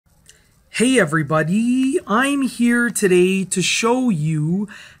Hey everybody, I'm here today to show you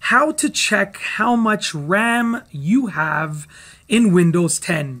how to check how much RAM you have in Windows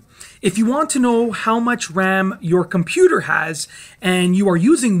 10. If you want to know how much RAM your computer has and you are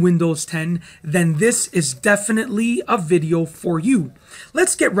using Windows 10, then this is definitely a video for you.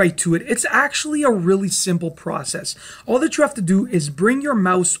 Let's get right to it. It's actually a really simple process. All that you have to do is bring your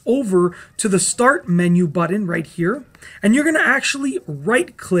mouse over to the Start menu button right here, and you're going to actually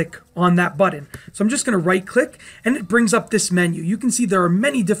right-click on that button. So I'm just going to right-click, and it brings up this menu. You can see there are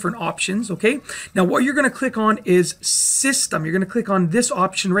many different options, okay? Now what you're going to click on is System. You're going to click on this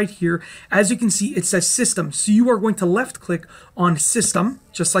option right here. As you can see, it says System. So you are going to left-click on System,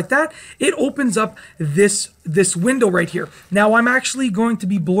 just like that. It opens up this window right here. Now I'm actually going to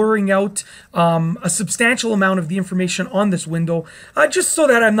be blurring out a substantial amount of the information on this window, just so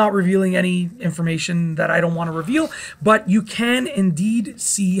that I'm not revealing any information that I don't want to reveal, but you can indeed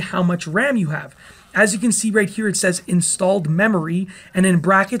see how much RAM you have. As you can see right here, it says installed memory, and in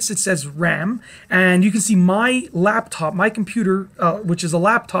brackets it says RAM. And you can see my laptop, my computer, which is a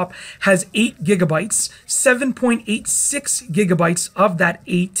laptop, has 8 gigabytes. 7.86 gigabytes of that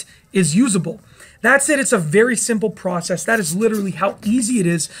 8 is usable. That's it. It's a very simple process. That is literally how easy it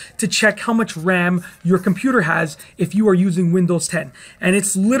is to check how much RAM your computer has if you are using Windows 10. And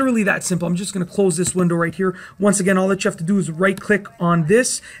it's literally that simple. I'm just going to close this window right here. Once again, all that you have to do is right-click on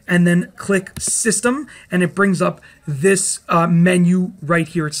this and then click System, and it brings up this menu right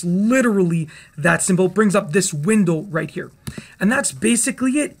here. It's literally that simple. It brings up this window right here. And that's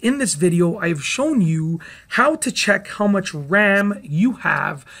basically it. In this video, I have shown you how to check how much RAM you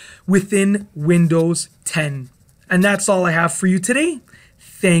have within Windows 10. And that's all I have for you today.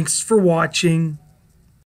 Thanks for watching.